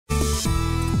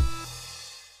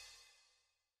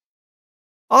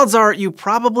Odds are you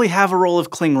probably have a roll of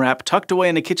cling wrap tucked away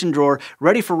in a kitchen drawer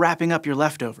ready for wrapping up your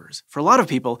leftovers. For a lot of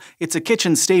people, it's a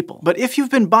kitchen staple. But if you've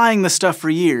been buying the stuff for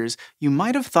years, you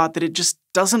might have thought that it just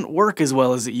doesn't work as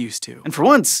well as it used to. And for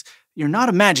once, you're not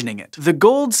imagining it. The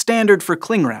gold standard for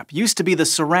cling wrap used to be the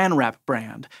Saran Wrap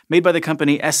brand, made by the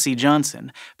company SC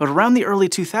Johnson, but around the early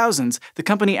 2000s, the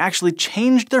company actually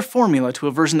changed their formula to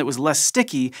a version that was less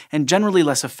sticky and generally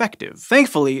less effective.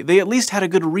 Thankfully, they at least had a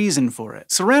good reason for it.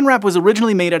 Saran Wrap was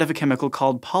originally made out of a chemical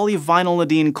called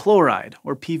polyvinylidene chloride,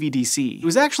 or PVDC. It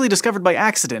was actually discovered by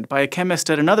accident by a chemist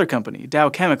at another company, Dow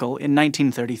Chemical, in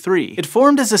 1933. It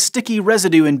formed as a sticky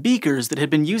residue in beakers that had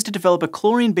been used to develop a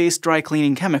chlorine-based dry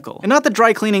cleaning chemical. And not that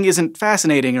dry cleaning isn't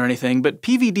fascinating or anything, but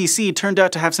PVDC turned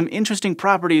out to have some interesting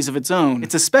properties of its own.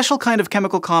 It's a special kind of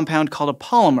chemical compound called a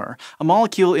polymer, a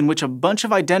molecule in which a bunch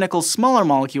of identical smaller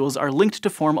molecules are linked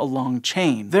to form a long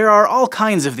chain. There are all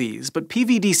kinds of these, but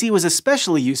PVDC was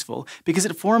especially useful because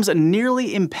it forms a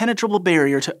nearly impenetrable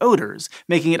barrier to odors,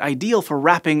 making it ideal for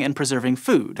wrapping and preserving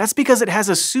food. That's because it has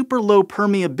a super low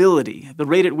permeability, the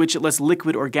rate at which it lets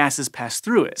liquid or gases pass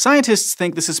through it. Scientists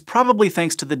think this is probably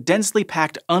thanks to the densely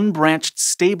packed, unbranched,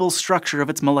 stable structure of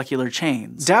its molecular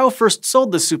chains. Dow first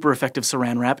sold the super effective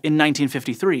Saran Wrap in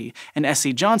 1953, and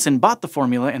SC Johnson bought the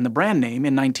formula and the brand name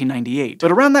in 1998.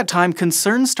 But around that time,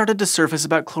 concerns started to surface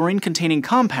about chlorine-containing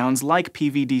compounds like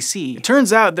PVDC. It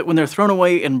turns out that when they're thrown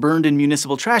away and burned in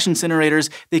municipal trash incinerators,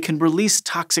 they can release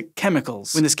toxic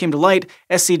chemicals. When this came to light,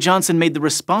 SC Johnson made the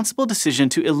responsible decision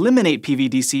to eliminate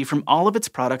PVDC from all of its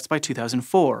products by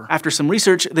 2004. After some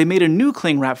research, they made a new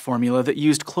cling wrap formula that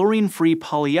used chlorine-free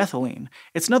polyethylene.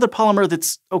 It's another polymer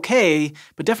that's okay,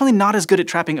 but definitely not as good at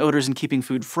trapping odors and keeping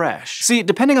food fresh. See,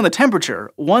 depending on the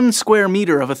temperature, 1 square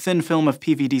meter of a thin film of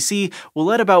PVDC will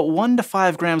let about 1 to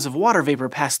 5 grams of water vapor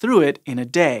pass through it in a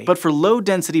day. But for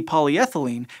low-density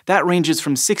polyethylene, that ranges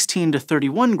from 16 to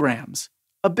 31 grams.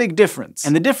 A big difference.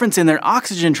 And the difference in their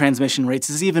oxygen transmission rates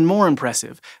is even more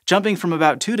impressive, jumping from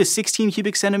about 2 to 16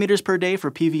 cubic centimeters per day for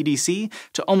PVDC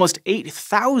to almost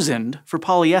 8,000 for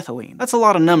polyethylene. That's a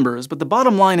lot of numbers, but the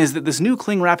bottom line is that this new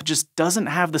cling wrap just doesn't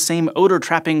have the same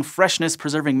odor-trapping,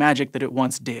 freshness-preserving magic that it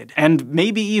once did. And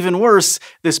maybe even worse,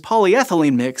 this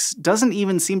polyethylene mix doesn't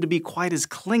even seem to be quite as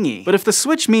clingy. But if the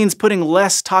switch means putting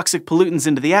less toxic pollutants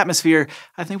into the atmosphere,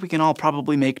 I think we can all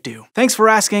probably make do. Thanks for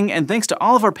asking, and thanks to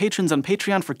all of our patrons on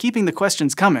Patreon for keeping the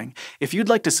questions coming. If you'd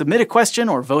like to submit a question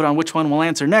or vote on which one we'll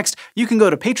answer next, you can go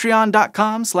to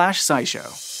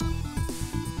patreon.com/scishow.